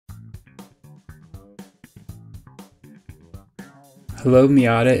Hello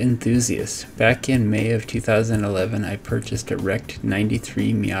Miata enthusiasts. Back in May of 2011 I purchased a wrecked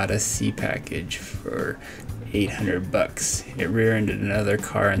 93 Miata C package for $800. It rear-ended another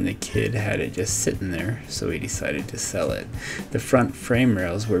car and the kid had it just sitting there, so we decided to sell it. The front frame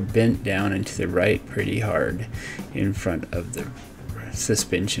rails were bent down and to the right pretty hard in front of the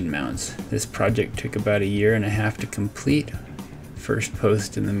suspension mounts. This project took about a year and a half to complete. First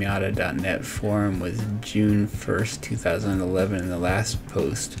post in the Miata.net forum was June 1st, 2011, and the last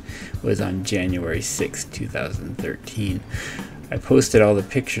post was on January 6, 2013. I posted all the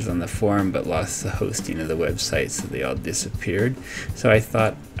pictures on the forum but lost the hosting of the website, so they all disappeared. So I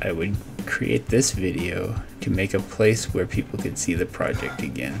thought I would create this video to make a place where people could see the project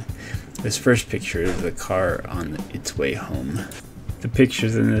again. This first picture is the car on its way home. The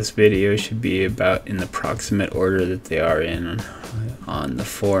pictures in this video should be about in the approximate order that they are in on the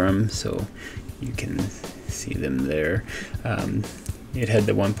forum, so you can see them there. It had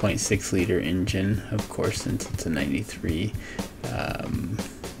the 1.6 liter engine, of course, since it's a 93,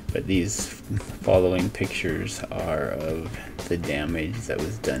 but these following pictures are of the damage that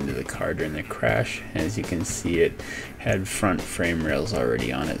was done to the car during the crash. As you can see, it had front frame rails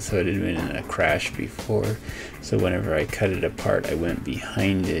already on it, so it had been in a crash before. So whenever I cut it apart, I went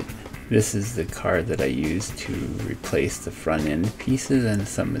behind it. This is the car that I used to replace the front end pieces and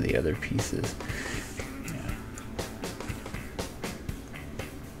some of the other pieces.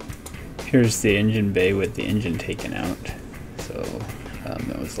 Here's the engine bay with the engine taken out. So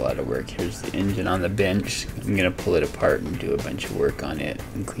that was a lot of work. Here's the engine on the bench. I'm gonna pull it apart and do a bunch of work on it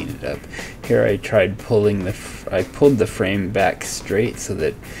and clean it up. Here I tried pulling I pulled the frame back straight so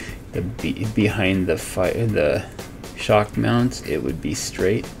that behind the shock mounts it would be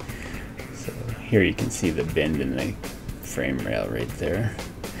straight. So here you can see the bend in the frame rail right there.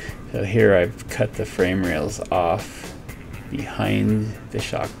 So here I've cut the frame rails off behind the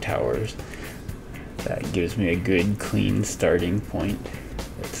shock towers. That gives me a good clean starting point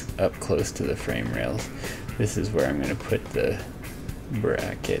that's up close to the frame rails. This is where I'm going to put the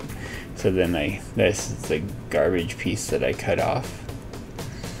bracket. So then this is the garbage piece that I cut off.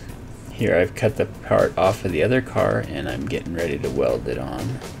 Here I've cut the part off of the other car and I'm getting ready to weld it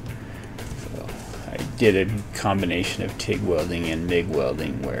on. So I did a combination of TIG welding and MIG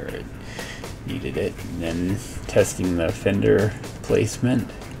welding where it needed it, and then testing the fender placement.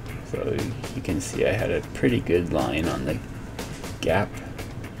 So you can see I had a pretty good line on the gap,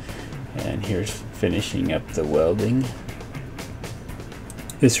 and here's finishing up the welding.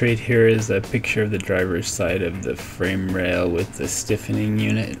 This right here is a picture of the driver's side of the frame rail with the stiffening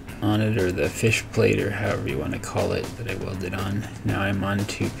unit on it, or the fish plate, or however you want to call it, that I welded on. Now I'm on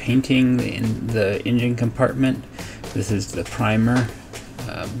to painting the engine compartment. This is the primer,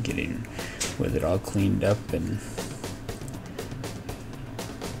 getting with it all cleaned up and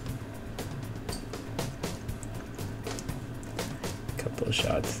a couple of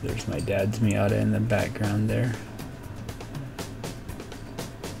shots. There's my dad's Miata in the background there.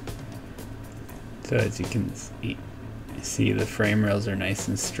 So as you can see, the frame rails are nice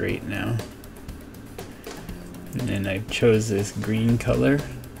and straight now. And then I chose this green color,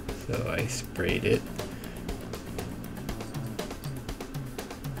 so I sprayed it.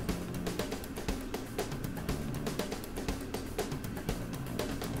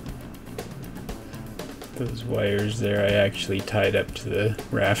 Those wires there I actually tied up to the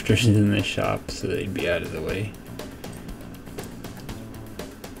rafters in the shop so they'd be out of the way.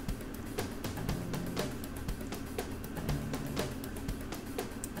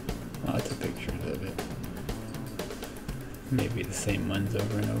 Lots of pictures of it. Maybe the same ones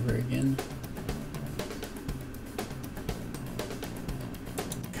over and over again.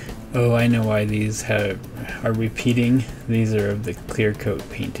 Oh, I know why these are repeating. These are of the clear coat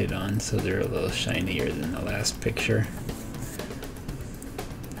painted on, so they're a little shinier than the last picture.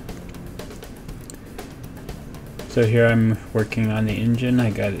 So here I'm working on the engine. I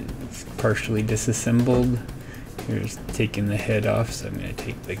got it partially disassembled. Here's taking the head off, so I'm going to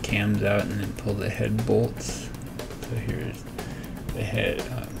take the cams out and then pull the head bolts. So here's the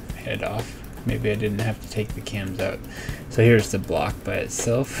head off. Maybe I didn't have to take the cams out. So here's the block by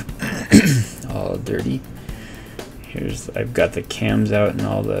itself, all dirty. I've got the cams out and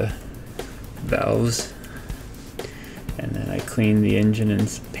all the valves. And then I cleaned the engine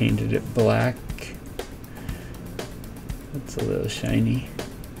and painted it black. It's a little shiny.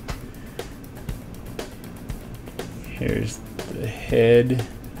 Here's the head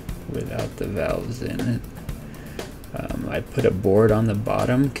without the valves in it. I put a board on the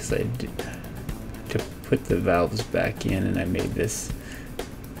bottom because I did to put the valves back in, and I made this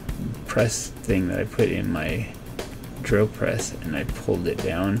press thing that I put in my drill press, and I pulled it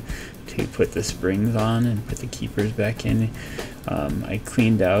down to put the springs on and put the keepers back in. I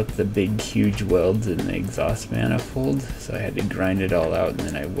cleaned out the big huge welds in the exhaust manifold, so I had to grind it all out, and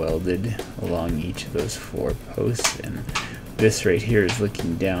then I welded along each of those 4 posts. And this right here is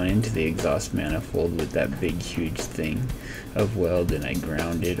looking down into the exhaust manifold with that big huge thing of weld, and I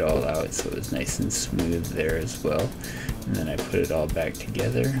ground it all out so it was nice and smooth there as well. And then I put it all back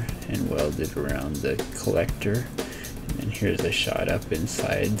together and welded around the collector. And then here's a shot up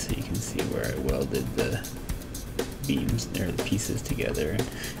inside so you can see where I welded the beams or the pieces together.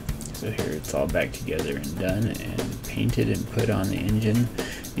 So here it's all back together and done and painted and put on the engine.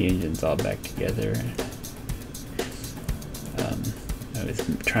 The engine's all back together. I was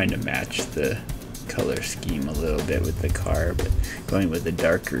trying to match the color scheme a little bit with the car, but going with a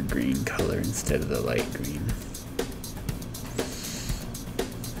darker green color instead of the light green.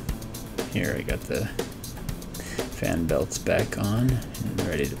 Here I got the fan belts back on and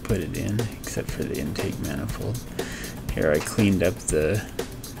ready to put it in, except for the intake manifold. Here I cleaned up the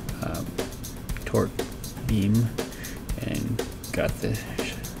torque beam and got the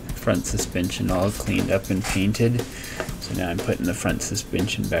front suspension all cleaned up and painted. So now I'm putting the front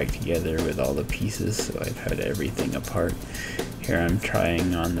suspension back together with all the pieces, so I've had everything apart. Here I'm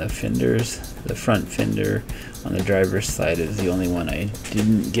trying on the fenders. The front fender on the driver's side is the only one I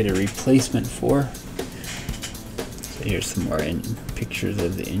didn't get a replacement for. So here's some more pictures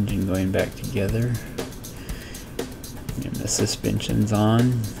of the engine going back together. And the suspension's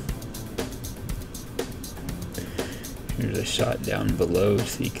on. Here's a shot down below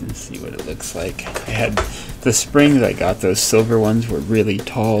so you can see what it looks like. I had the springs I got, those silver ones, were really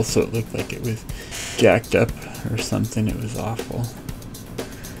tall, so it looked like it was jacked up or something. It was awful.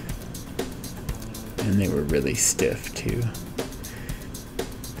 And they were really stiff too.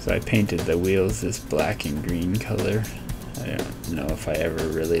 So I painted the wheels this black and green color. I don't know if I ever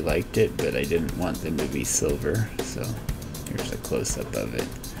really liked it, but I didn't want them to be silver, so here's a close-up of it.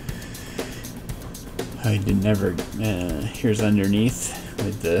 I did never, here's underneath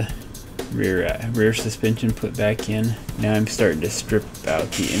with the rear suspension put back in. Now I'm starting to strip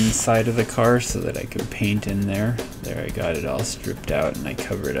out the inside of the car so that I can paint in there. There, I got it all stripped out, and I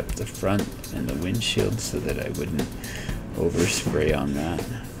covered up the front and the windshield so that I wouldn't overspray on that.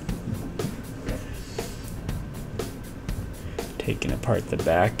 Taking apart the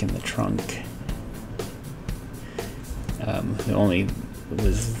back and the trunk. The only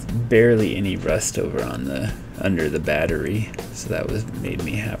was barely any rust over on the under the battery, so that made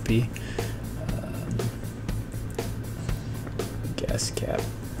me happy. Gas cap,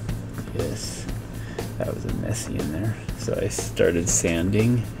 yes, that was a messy in there. So I started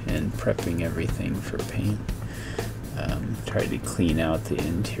sanding and prepping everything for paint. Tried to clean out the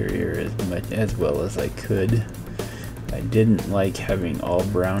interior as well as I could. I didn't like having all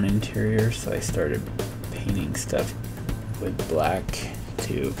brown interior, so I started painting stuff with black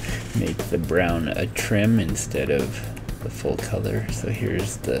to make the brown a trim instead of the full color. So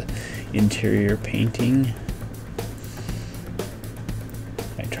here's the interior painting.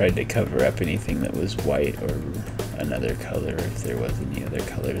 I tried to cover up anything that was white or another color if there was any other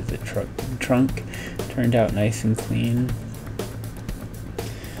color. The trunk turned out nice and clean.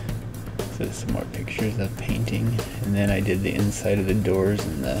 So some more pictures of painting. And then I did the inside of the doors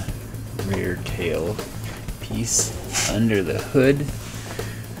and the rear tail piece under the hood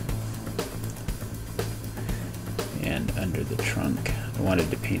and under the trunk. I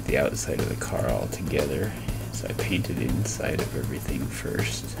wanted to paint the outside of the car all together, so I painted the inside of everything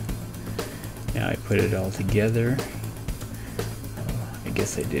first. Now I put it all together. I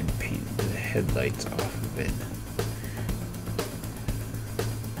guess I did paint the headlights off of it.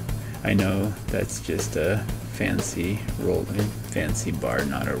 I know that's just a fancy bar,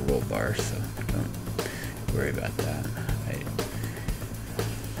 not a roll bar, so don't worry about that.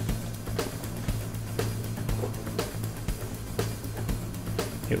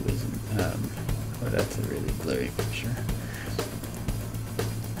 It was, oh, that's a really blurry picture.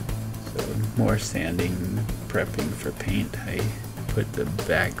 So more sanding, prepping for paint. I put the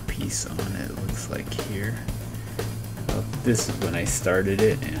back piece on it, looks like here. Well, this is when I started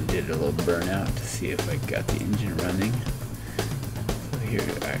it and did a little burnout to see if I got the engine running. So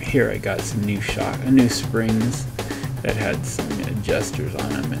here I got some new springs that had some adjusters on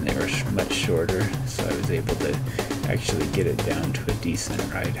them, and they were much shorter, so I was able to actually get it down to a decent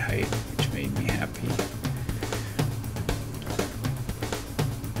ride height, which made me happy.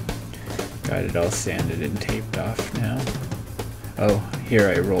 Got it all sanded and taped off now. Oh, here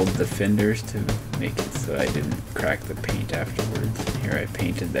I rolled the fenders to make it so I didn't crack the paint afterwards. Here I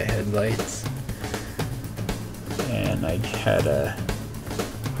painted the headlights. and I had a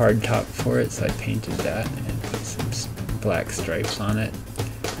hard top for it, so I painted that and put some black stripes on it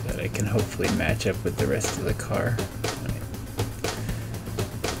that I can hopefully match up with the rest of the car.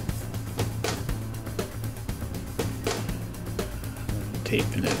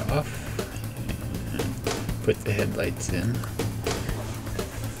 Taping it off and put the headlights in. I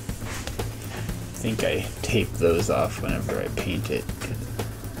think I tape those off whenever I paint it.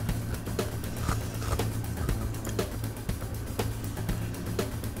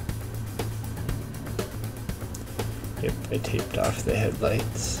 Yep, I taped off the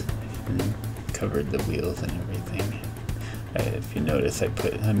headlights and covered the wheels and everything. If you notice,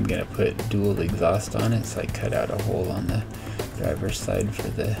 I'm gonna put dual exhaust on it, so I cut out a hole on the driver's side for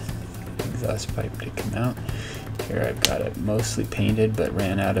the exhaust pipe to come out. Here I've got it mostly painted but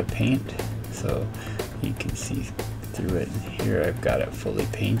ran out of paint, so you can see through it. Here I've got it fully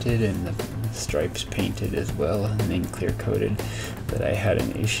painted and the stripes painted as well and then clear coated, but I had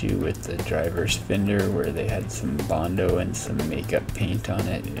an issue with the driver's fender where they had some Bondo and some makeup paint on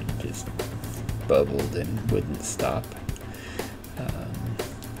it. It just bubbled and wouldn't stop.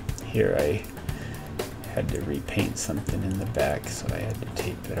 Here I had to repaint something in the back, so I had to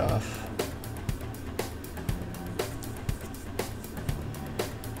tape it off.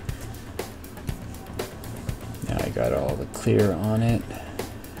 Now I got all the clear on it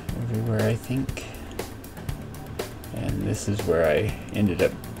everywhere, I think. And this is where I ended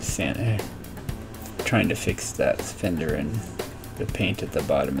up trying to fix that fender, and the paint at the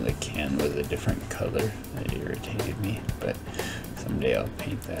bottom of the can was a different color. That irritated me, but someday I'll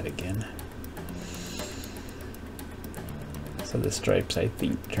paint that again. So the stripes, I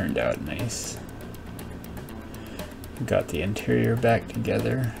think, turned out nice. Got the interior back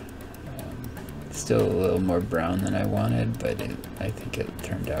together. Still a little more brown than I wanted, but I think it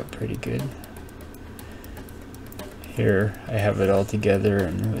turned out pretty good. Here I have it all together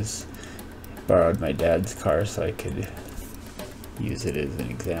and borrowed my dad's car so I could use it as an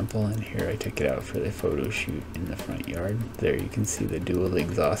example, and here I took it out for the photo shoot in the front yard. There you can see the dual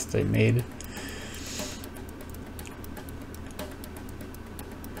exhaust I made.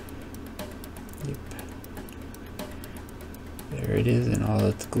 Yep. There it is in all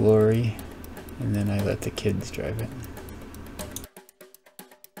its glory, and then I let the kids drive it.